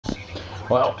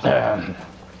Well,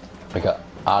 we got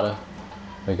Ada,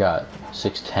 we got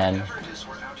 610.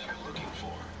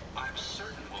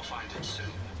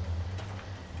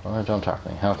 Oh, don't talk to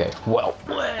me. Okay, well,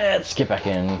 let's get back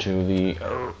into the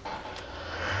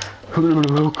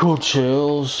cold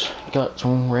chills. Got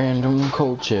some random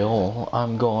cold chill.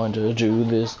 I'm going to do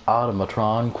this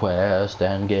Atomatron quest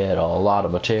and get a lot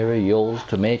of materials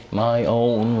to make my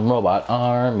own robot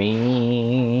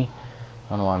army.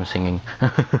 I don't know why I'm singing.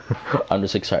 I'm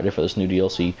just excited for this new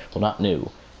DLC. Well, not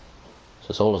new. It's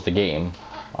as old as the game,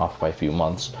 off by a few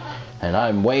months, and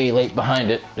I'm way late behind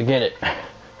it to get it.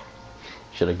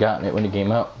 Should have gotten it when it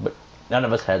came out, but none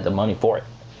of us had the money for it.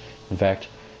 In fact,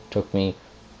 it took me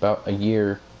about a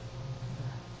year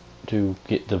to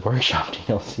get the workshop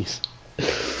DLCs.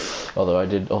 Although I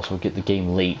did also get the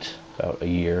game late, about a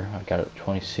year. I got it in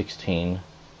 2016.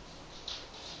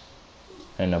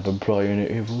 And I've been playing it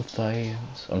ever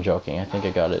since. I'm joking, I think I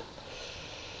got it,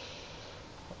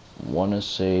 wanna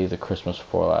say the Christmas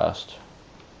before last.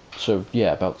 So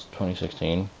yeah, about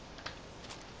 2016.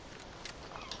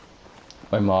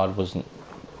 My mod wasn't...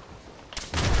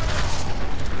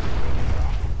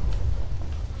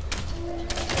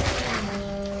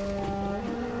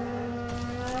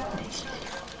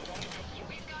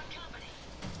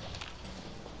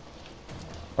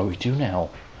 Oh, we do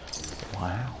now.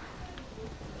 Wow.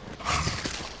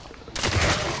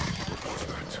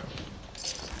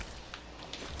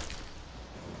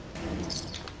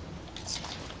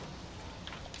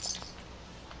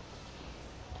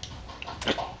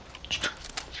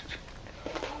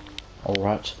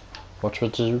 Alright, what we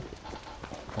do?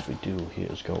 What we do here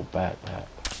is go back.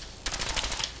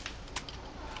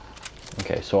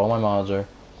 Okay, so all my mods are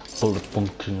fully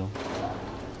functional.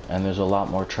 And there's a lot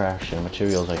more trash and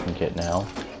materials I can get now.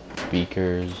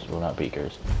 Beakers, well not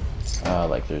beakers.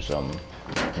 Like there's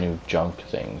new junk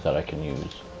things that I can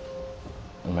use.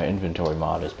 And my inventory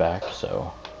mod is back,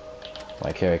 so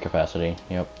my carry capacity,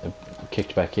 yep, it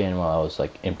kicked back in while I was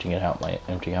like emptying out my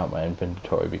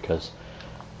inventory because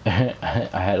I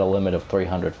had a limit of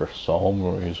 300 for some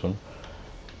reason.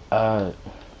 Oh,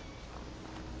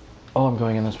 I'm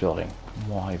going in this building.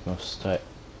 Why must I?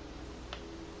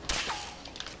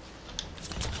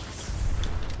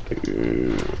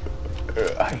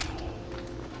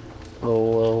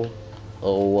 Oh,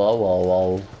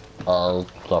 I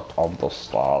don't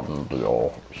understand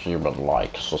your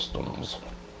human-like systems.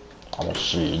 A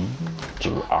machine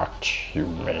to act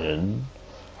human.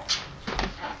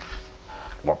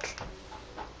 What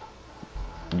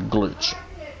glitch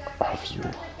have you?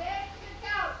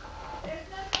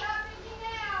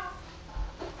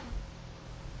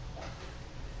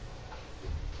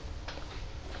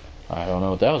 I don't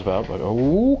know what that was about, but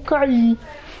okay.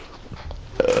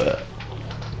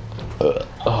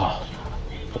 Oh.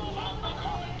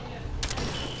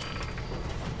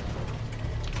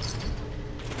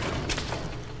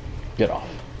 Get off.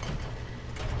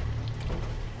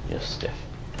 You're stiff.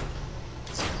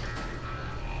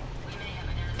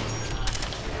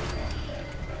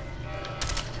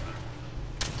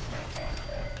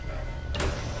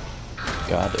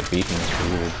 God, the beating's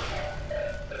weird.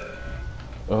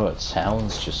 Oh, it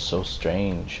sounds just so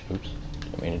strange. Oops,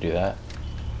 didn't mean to do that.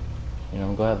 You know,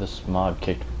 I'm glad this mod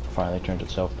finally turned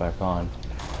itself back on,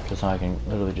 because I can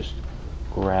literally just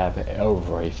grab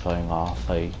everything off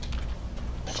the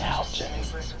couch.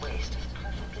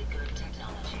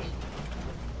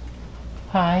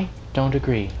 I don't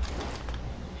agree.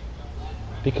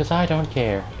 Because I don't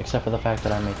care, except for the fact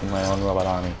that I'm making my own robot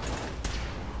army.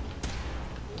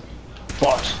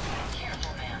 What?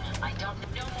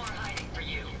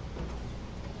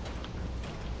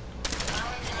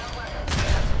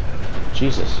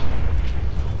 Jesus.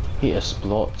 He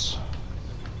explodes.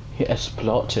 He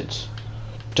exploded.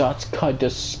 That's kinda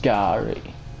scary.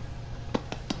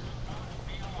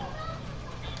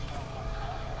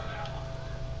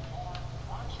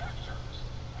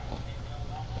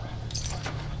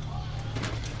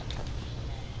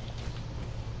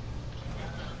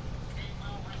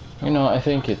 You know, I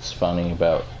think it's funny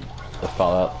about the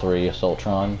Fallout 3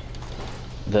 Assaultron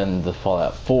than the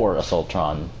Fallout 4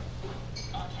 Assaultron.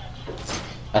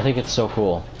 I think it's so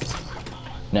cool.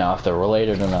 Now, if they're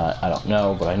related or not, I don't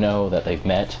know, but I know that they've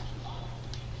met,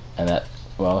 and that,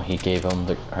 well, he gave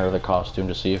her the costume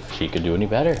to see if she could do any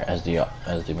better as the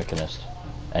mechanist,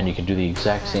 and you can do the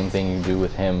exact same thing you do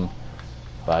with him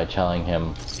by telling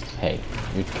him, "Hey,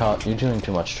 you're doing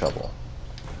too much trouble.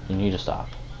 You need to stop."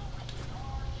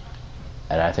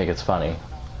 And I think it's funny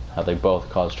how they both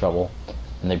cause trouble,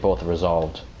 and they both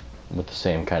resolved with the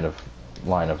same kind of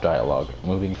line of dialogue.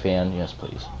 Moving fan, yes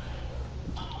please.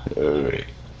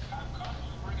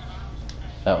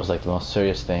 That was like the most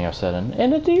serious thing I've said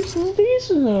in a decent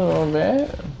little man.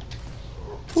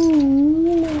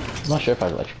 Ooh. I'm not sure if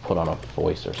I'd like put on a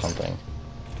voice or something.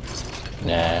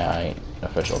 Nah, I ain't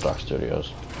official Dark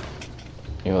Studios.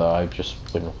 Even though I've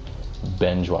just been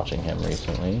binge watching him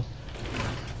recently.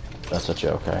 That's a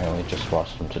joke, I only just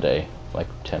watched him today, like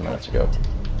 10 minutes ago.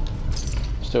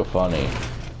 Still funny.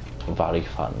 Very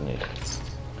funny.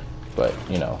 But,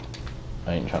 you know,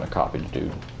 I ain't trying to copy the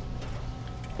dude.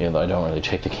 Even though I don't really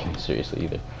take the game seriously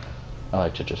either. I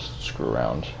like to just screw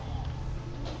around.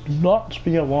 Do not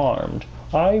be alarmed.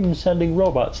 I'm sending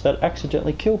robots that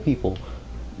accidentally kill people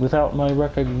without my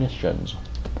recognitions.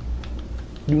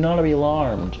 Do not be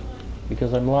alarmed,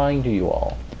 because I'm lying to you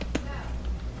all.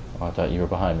 Oh, I thought you were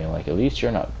behind me. Like, at least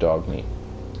you're not dog meat.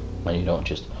 And you don't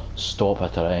just stop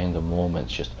at the random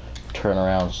moments, just turn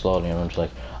around slowly and I'm just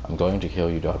like, I'm going to kill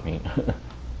you, dog meat.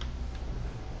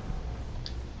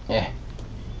 Yeah.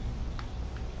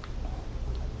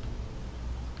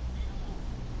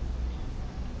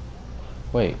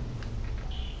 Wait.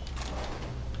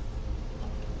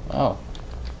 Oh.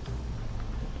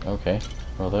 Okay.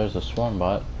 Well, there's a swarm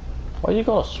bot. Why do you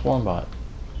call it a swarm bot?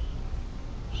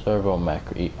 Servo mech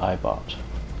iBot.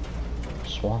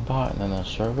 Swarm bot and then a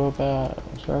servo bot.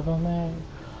 Servo mech.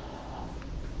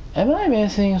 Am I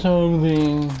missing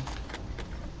something?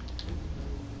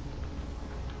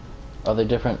 Are they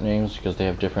different names because they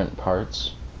have different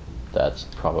parts? That's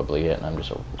probably it, and I'm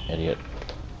just an idiot.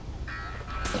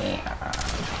 Yeah.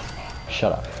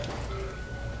 Shut up.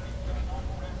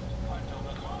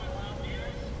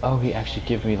 Oh, he actually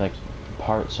gives me like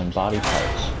parts and body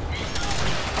parts.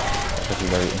 That'd be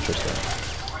very interesting.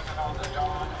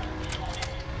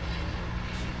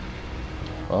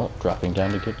 Well, dropping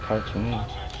down to get parts for me.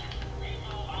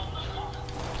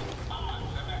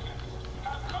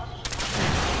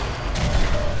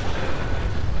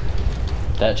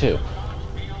 That too.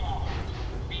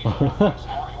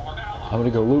 I'm gonna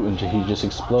go loot until he just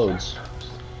explodes.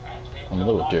 I'm a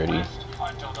little dirty.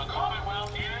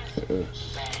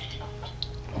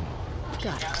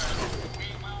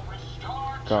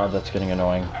 God, that's getting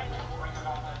annoying.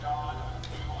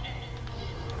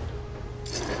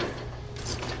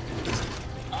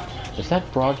 Is that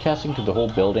broadcasting to the whole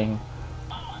building?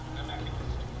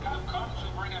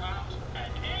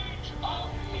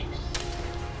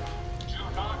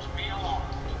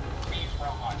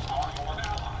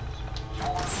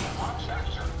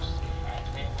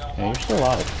 Yeah, you're still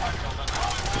alive.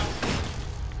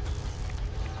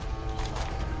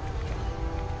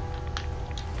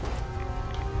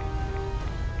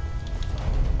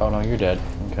 Oh no, you're dead.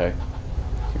 Okay.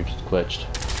 You're just glitched.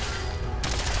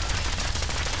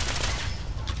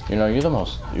 You know, you're the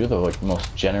like,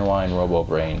 most genuine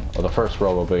Robo-Brain, or the first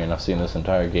Robo-Brain I've seen this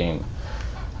entire game.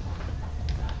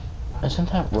 Isn't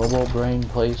that Robo-Brain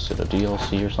place at a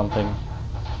DLC or something?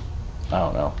 I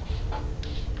don't know.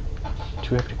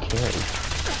 Too heavy to carry.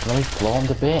 Let me blow him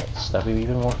to bits. That'd be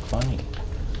even more funny.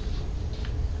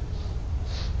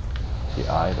 The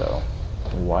eye though.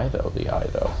 Why though? The eye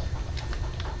though.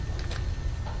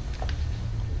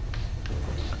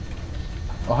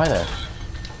 Oh, hi there.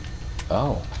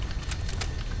 Oh.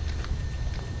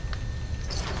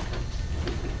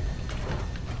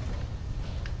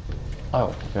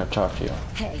 Oh, I gotta talk to you.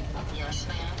 Hey. Yes,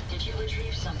 ma'am. Did you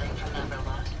retrieve something from that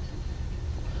robot?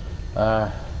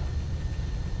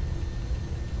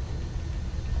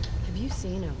 Have you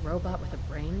seen a robot with a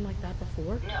brain like that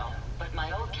before? No, but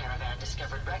my old caravan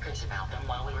discovered records about them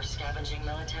while we were scavenging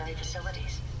military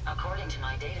facilities. According to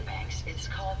my databanks, it's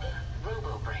called the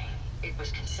Robo-Brain. It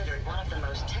was considered one of the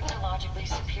most technologically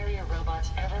superior robots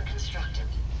ever constructed,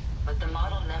 but the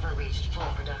model never reached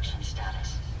full production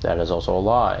status. That is also a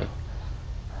lie.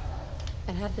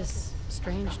 It had this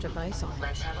strange device on it.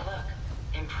 Let's have a look.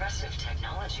 Impressive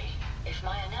technology. If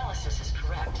my analysis is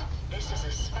correct, this is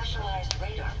a specialized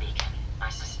radar beacon. I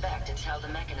suspect it's how the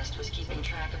Mechanist was keeping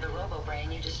track of the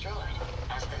Robo-Brain you destroyed.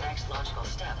 As the next logical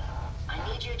step,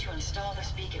 I need you to install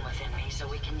this beacon within me so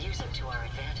we can use it to our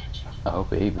advantage. Oh,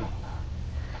 baby.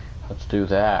 Let's do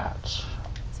that.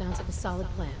 Sounds like a solid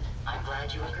plan. I'm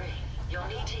glad you agree. You'll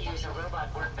need to use a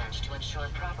robot workbench to ensure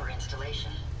proper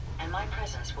installation, and my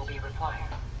presence will be required.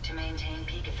 To maintain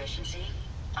peak efficiency,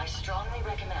 I strongly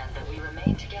recommend that we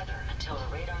remain together until the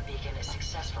radar beacon is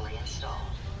successfully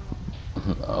installed.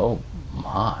 Oh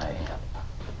my.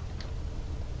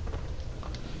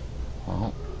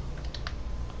 Well,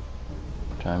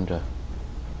 time to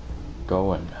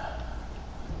go and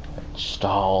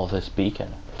install this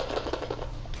beacon.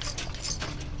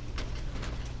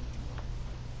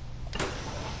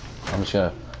 I'm just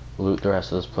gonna loot the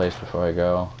rest of this place before I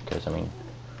go, because I mean,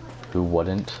 Who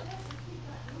wouldn't?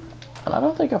 And I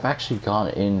don't think I've actually gone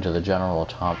into the general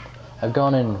top. I've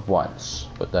gone in once,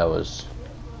 but that was...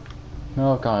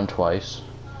 No, I've gone twice.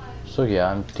 So yeah,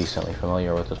 I'm decently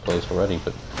familiar with this place already,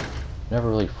 but never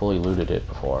really fully looted it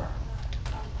before.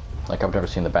 Like, I've never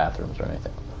seen the bathrooms or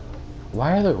anything.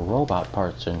 Why are there robot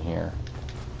parts in here?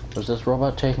 Was this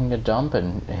robot taking a dump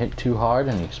and hit too hard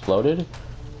and exploded?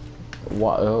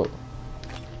 What? Oh.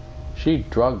 She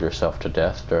drugged herself to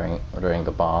death during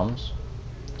the bombs.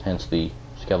 Hence the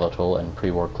skeletal and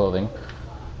pre-war clothing.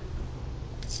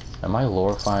 Am I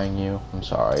glorifying you? I'm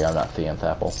sorry, I'm not the nth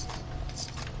apple.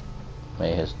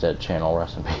 May his dead channel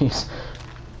rest in peace.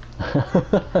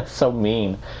 So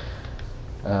mean.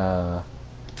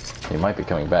 He might be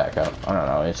coming back. I don't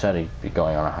know. He said he'd be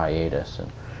going on a hiatus.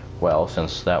 And, well,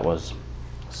 since that was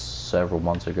several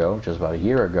months ago, just about a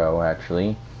year ago,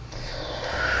 actually,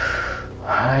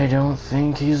 I don't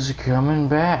think he's coming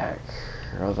back.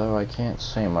 Although I can't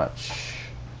say much.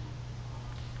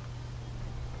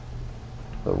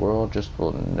 The world just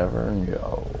will never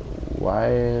know.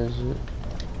 Why is it?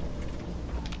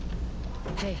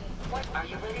 Hey. What? Are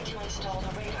you ready to install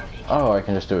the radar beacon? Oh, I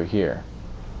can just do it here.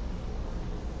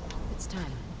 It's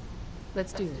time.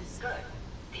 Let's do this. Good.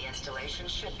 The installation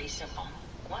should be simple.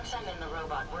 Once I'm in the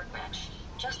robot workbench,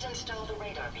 just install the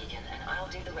radar beacon and I'll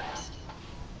do the rest.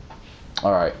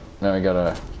 Alright, now we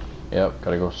gotta... Yep,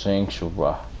 gotta go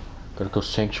sanctuary. Gotta go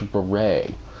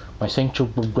sanctuary. My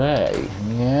sanctuary.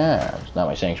 Yeah, it's not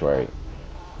my sanctuary.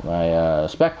 My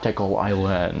spectacle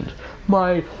island.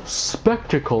 My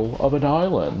spectacle of an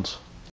island.